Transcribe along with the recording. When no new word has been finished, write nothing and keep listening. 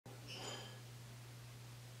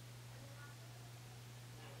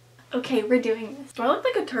Okay, we're doing this. Do I look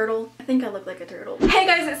like a turtle? I think I look like a turtle. Hey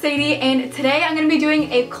guys, it's Sadie, and today I'm gonna be doing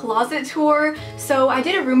a closet tour. So I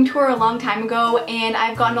did a room tour a long time ago, and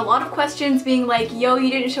I've gotten a lot of questions being like, yo, you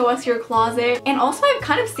didn't show us your closet. And also I've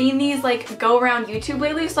kind of seen these like go around YouTube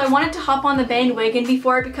lately, so I wanted to hop on the bandwagon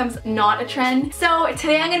before it becomes not a trend. So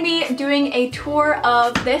today I'm gonna be doing a tour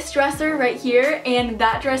of this dresser right here, and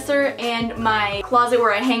that dresser, and my closet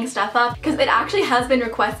where I hang stuff up, because it actually has been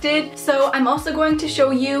requested. So I'm also going to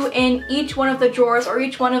show you in each one of the drawers, or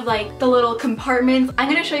each one of like the little compartments, I'm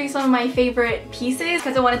gonna show you some of my favorite pieces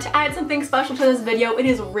because I wanted to add something special to this video. It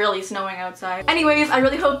is really snowing outside. Anyways, I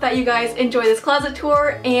really hope that you guys enjoy this closet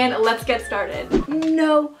tour, and let's get started.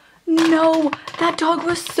 No, that dog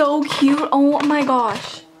was so cute. Oh my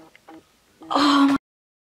gosh. Oh my.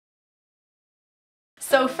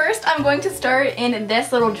 So first I'm going to start in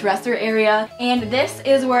this little dresser area, and this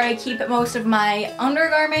is where I keep most of my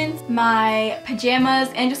undergarments, my pajamas,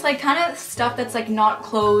 and just like kind of stuff that's like not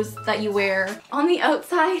clothes that you wear on the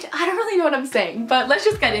outside. I don't really know what I'm saying, but let's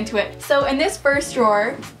just get into it. So in this first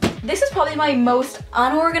drawer, this is probably my most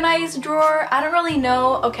unorganized drawer. I don't really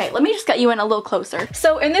know. Okay, let me just get you in a little closer.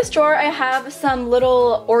 So in this drawer, I have some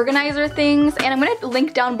little organizer things, and I'm gonna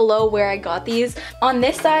link down below where I got these. On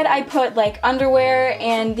this side, I put like underwear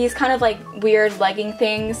and these kind of like weird legging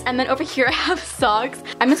things. And then over here, I have socks.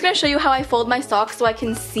 I'm just gonna show you how I fold my socks so I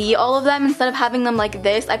can see all of them. Instead of having them like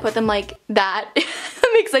this, I put them like that.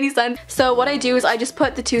 Makes any sense. So what I do is I just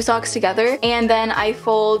put the two socks together, and then I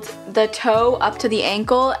fold the toe up to the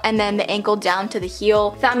ankle and then the ankle down to the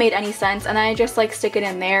heel, if that made any sense, and then I just like stick it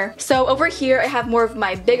in there. So over here I have more of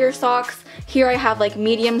my bigger socks. Here I have like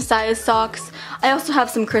medium-sized socks. I also have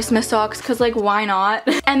some Christmas socks because like why not?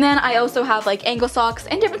 And then I also have like ankle socks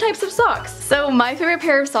and different types of socks. So my favorite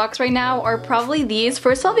pair of socks right now are probably these.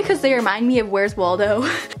 First of all, because they remind me of Where's Waldo.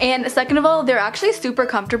 And second of all, they're actually super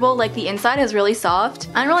comfortable. Like the inside is really soft.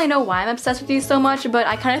 I don't really know why I'm obsessed with these so much, but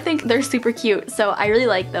I kind of think they're super cute. So I really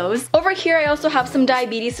like those. Over here I also have some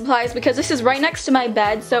diabetes supplies because this is right next to my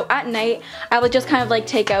bed. So at night I would just kind of like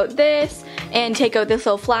take out this and take out this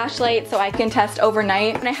little flashlight so I can test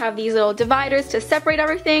overnight. And I have these little dividers to separate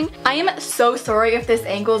everything. I am so sorry if this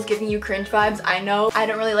angle is giving you cringe vibes. I know I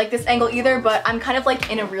don't really like this angle either, but I'm kind of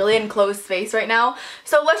like in a really enclosed space right now.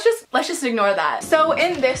 So let's just ignore that. So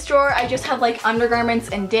in this drawer, I just have like undergarments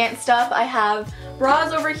and dance stuff. I have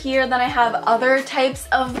bras over here, then I have other types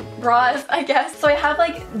of bras, I guess. So I have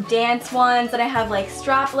like dance ones, and I have like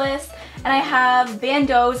strapless, and I have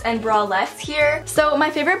bandeaus and bralettes here. So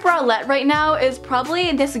my favorite bralette right now is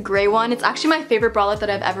probably this gray one. It's actually my favorite bralette that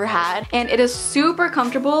I've ever had, and it is super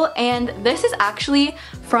comfortable, and this is actually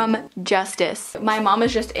from Justice. My mom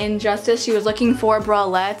is just in Justice. She was looking for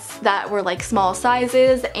bralettes that were like small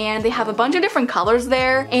sizes, and they have a bunch of different colors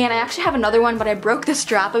there, and I actually have another one, but I broke the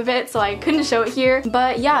strap of it, so I couldn't show it here.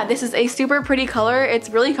 But yeah, this is a super pretty color. It's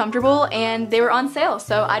really comfortable, and they were on sale,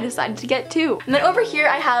 so I decided to get two. And then over here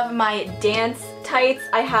I have my dance tights.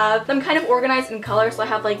 I have them kind of organized in color, so I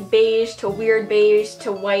have like beige to weird beige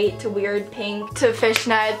to white to weird pink to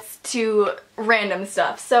fishnets to random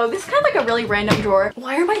stuff. So this is kind of like a really random drawer.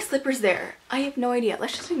 Why are my slippers there? I have no idea.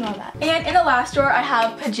 Let's just ignore that. And in the last drawer I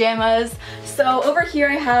have pajamas. So over here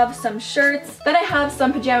I have some shirts, then I have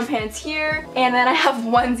some pajama pants here, and then I have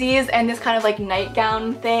onesies and this kind of like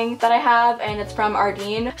nightgown thing that I have, and it's from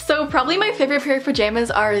Ardeen. So probably my favorite pair of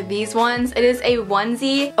pajamas are these ones. It is a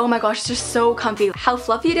onesie. Oh my gosh, it's just so comfy. How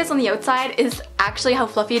fluffy it is on the outside is actually how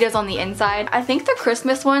fluffy it is on the inside. I think they're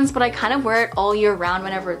Christmas ones, but I kind of wear it all year round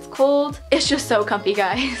whenever it's cold. It's just so comfy,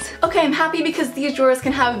 guys. Okay, I'm happy because these drawers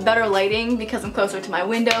can have better lighting because I'm closer to my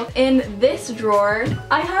window. In this drawer,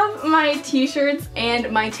 I have my t-shirts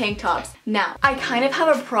and my tank tops. Now, I kind of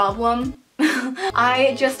have a problem.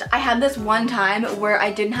 I had this one time where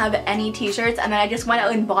I didn't have any t-shirts, and then I just went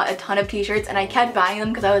out and bought a ton of t-shirts, and I kept buying them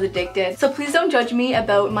because I was addicted. So please don't judge me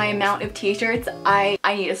about my amount of t-shirts. I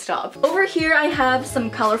need to stop. Over here I have some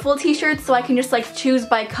colorful t-shirts, so I can just like choose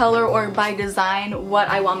by color or by design what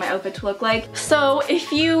I want my outfit to look like. So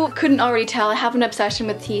if you couldn't already tell, I have an obsession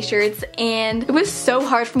with t-shirts, and it was so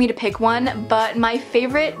hard for me to pick one, but my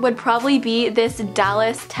favorite would probably be this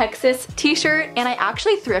Dallas, Texas t-shirt, and I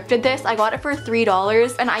actually thrifted this. I got it for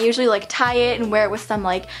 $3, and I usually like tie it and wear it with some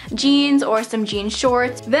like jeans or some jean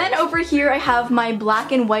shorts. Then over here I have my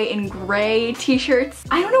black and white and gray t-shirts.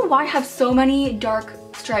 I don't know why I have so many dark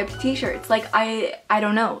striped t-shirts. Like I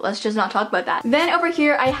don't know, let's just not talk about that. Then over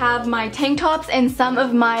here I have my tank tops and some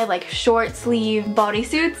of my like short sleeve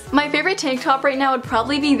bodysuits. My favorite tank top right now would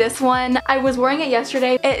probably be this one. I was wearing it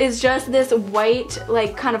yesterday. It is just this white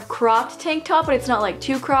like kind of cropped tank top, but it's not like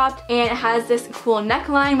too cropped, and it has this cool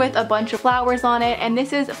neckline with a bunch of flowers on it, and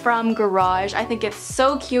this is from Garage. I think it's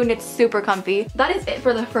so cute and it's super comfy. That is it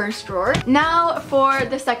for the first drawer. Now for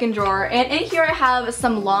the second drawer, and in here I have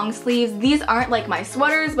some long sleeves. These aren't like my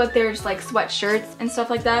sweaters, but they're just like sweatshirts and stuff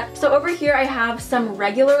like that. So over here I have some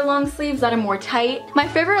regular long sleeves that are more tight. My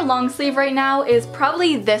favorite long sleeve right now is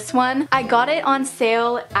probably this one. I got it on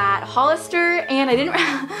sale at Hollister, and I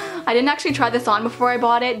didn't actually try this on before I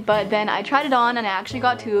bought it, but then I tried it on and I actually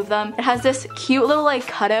got 2 of them. It has this cute little like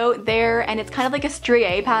cutout there, and it's kind of like a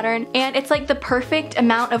strié pattern, and it's like the perfect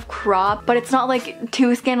amount of crop, but it's not like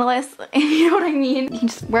too scandalous, you know what I mean? You can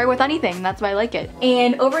just wear it with anything, that's why I like it.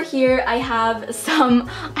 And over here I have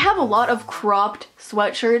a lot of cropped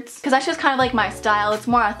sweatshirts because that's just kind of like my style. It's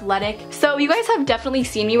more athletic. So you guys have definitely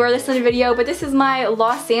seen me wear this in a video, but this is my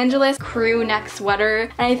Los Angeles crew neck sweater,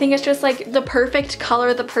 and I think it's just like the perfect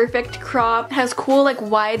color, the perfect crop. It has cool like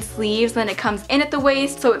wide sleeves, then it comes in at the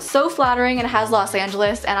waist, so it's so flattering, and it has Los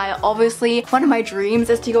Angeles, and I obviously, one of my dreams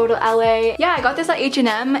is to go to LA. Yeah, I got this at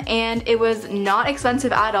H&M and it was not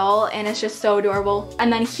expensive at all, and it's just so adorable.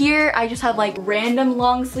 And then here I just have like random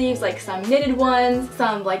long sleeves, like some knitted ones,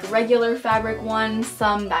 some like regular fabric ones,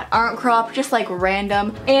 some that aren't cropped, just like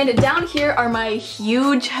random. And down here are my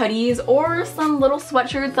huge hoodies or some little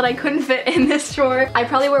sweatshirts that I couldn't fit in this drawer. I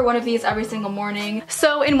probably wear one of these every single morning.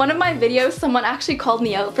 So in one of my videos, someone actually called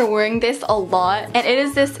me out for wearing this a lot, and it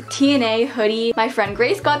is this TNA hoodie. My friend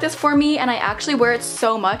Grace got this for me, and I actually wear it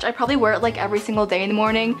so much. I probably wear it like every single day in the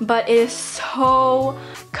morning, but it is so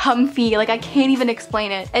comfy, like I can't even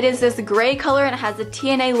explain it. It is this gray color and it has the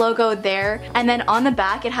TNA logo there, and then on the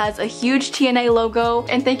back it has a huge TNA logo.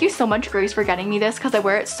 And thank you so much, Grace, for getting me this because I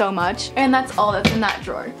wear it so much. And that's all that's in that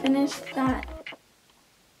drawer. Finished that.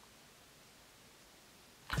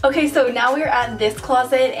 Okay, so now we're at this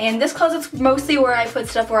closet, and this closet's mostly where I put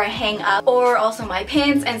stuff where I hang up, or also my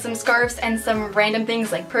pants and some scarves and some random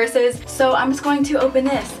things like purses. So I'm just going to open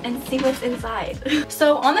this and see what's inside.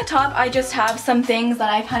 So on the top I just have some things that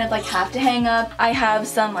I kind of like have to hang up. I have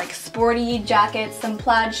some like sporty jackets, some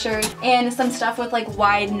plaid shirts, and some stuff with like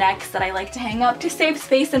wide necks that I like to hang up to save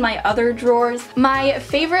space in my other drawers. My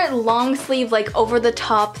favorite long sleeve like over the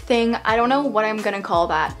top thing, I don't know what I'm gonna call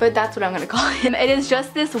that, but that's what I'm gonna call it. It is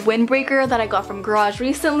just this windbreaker that I got from Garage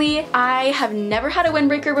recently. I have never had a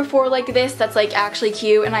windbreaker before like this that's like actually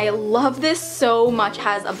cute, and I love this so much. It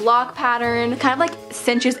has a block pattern, kind of like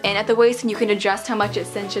cinches in at the waist, and you can adjust how much it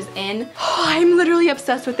cinches in. Oh, I'm literally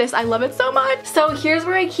obsessed with this. I love it so much. So here's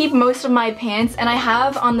where I keep most of my pants, and I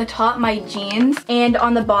have on the top my jeans, and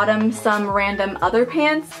on the bottom some random other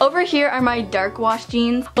pants. Over here are my dark wash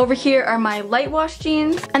jeans. Over here are my light wash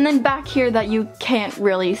jeans, and then back here that you can't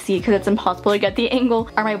really see because it's impossible to get the angle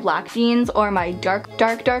are my black jeans or my dark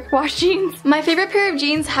wash jeans. My favorite pair of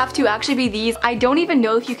jeans have to actually be these. I don't even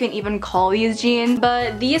know if you can even call these jeans,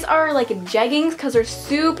 but these are like jeggings because they're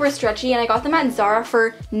super stretchy, and I got them at Zara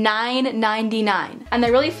for $9.99, and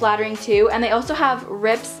they're really flattering too. And they also have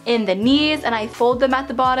rips in the knees, and I fold them at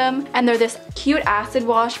the bottom, and they're this cute acid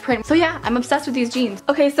wash print. So yeah, I'm obsessed with these jeans.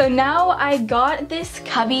 Okay, so now I got this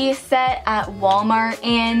cubby set at Walmart,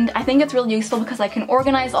 and I think it's really useful because I can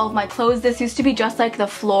organize all of my clothes. This used to be just like the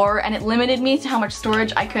floor, and it limited me to how much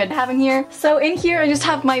storage I could have in here. So in here I just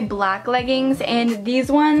have my black leggings, and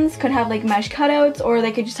these ones could have like mesh cutouts, or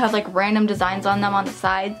they could just have like random designs on them on the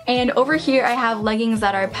sides. And over here I have leggings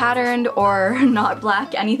that are patterned or not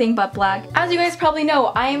black, anything but black. As you guys probably know,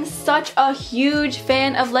 I am such a huge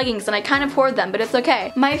fan of leggings, and I kind of hoard them, but it's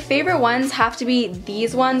okay. My favorite ones have to be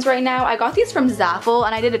these ones right now. I got these from Zaful,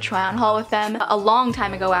 and I did a try on haul with them a long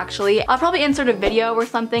time ago actually. I'll probably insert a video or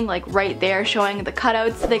something like right there showing the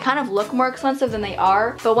cutouts. They kind of look more expensive than they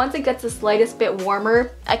are, but once it gets the slightest bit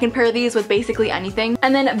warmer, I can pair these with basically anything.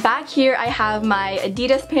 And then back here I have my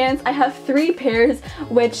Adidas pants. I have 3 pairs,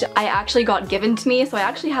 which I actually got given to me, so I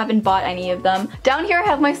actually haven't bought any of them. Down here I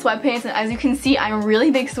have my sweatpants, and as you can see, I'm a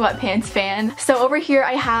really big sweatpants fan. So over here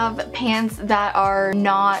I have pants that are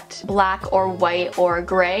not black or white or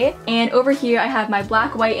gray, and over here I have my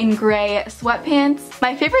black, white, and gray sweatpants.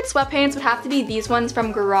 My favorite sweatpants would have to be these ones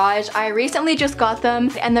from Garage. I recently just got them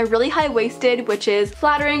them, and they're really high-waisted, which is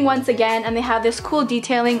flattering once again, and they have this cool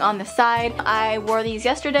detailing on the side. I wore these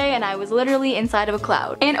yesterday and I was literally inside of a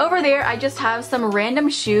cloud. And over there I just have some random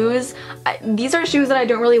shoes. These are shoes that I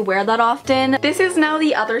don't really wear that often. This is now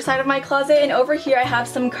the other side of my closet, and over here I have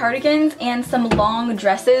some cardigans and some long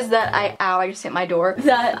dresses that I just hit my door,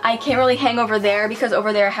 that I can't really hang over there because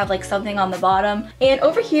over there I have like something on the bottom. And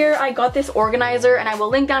over here I got this organizer, and I will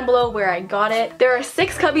link down below where I got it. There are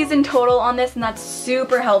 6 cubbies in total on this, and that's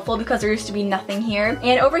super helpful because there used to be nothing here.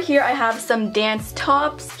 And over here I have some dance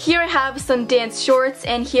tops. Here I have some dance shorts,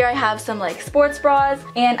 and here I have some like sports bras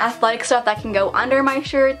and athletic stuff that can go under my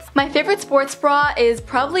shirts. My favorite sports bra is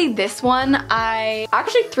probably this one. I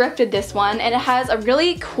actually thrifted this one, and it has a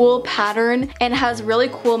really cool pattern and it has really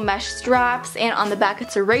cool mesh straps, and on the back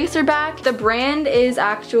it's a racer back. The brand is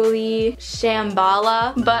actually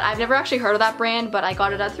Shambhala, but I've never actually heard of that brand, but I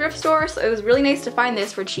got it at a thrift store, so it was really nice to find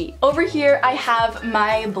this for cheap. Over here I have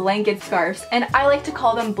my blanket scarves, and I like to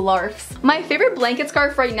call them blarfs. My favorite blanket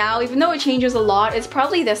scarf right now, even though it changes a lot, is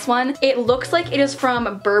probably this one. It looks like it is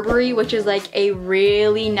from Burberry, which is like a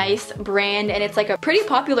really nice brand, and it's like a pretty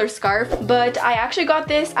popular scarf, but I actually got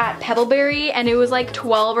this at Pebbleberry and it was like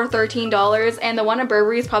 $12 or $13, and the one at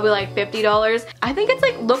Burberry is probably like $50. I think it's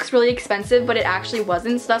like looks really expensive, but it actually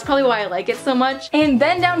wasn't, so that's probably why I like it so much. And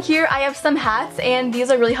then down here I have some hats, and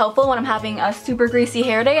these are really helpful when I'm having a super greasy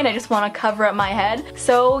hair day and I just want to cover up my head.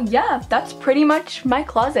 So yeah, that's pretty much my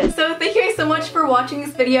closet. So thank you guys so much for watching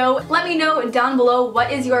this video. Let me know down below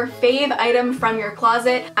what is your fave item from your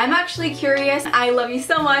closet. I'm actually curious. I love you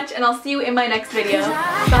so much, and I'll see you in my next video.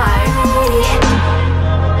 Bye.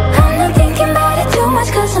 I'm not thinking about it too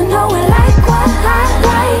much 'cause I know it like what I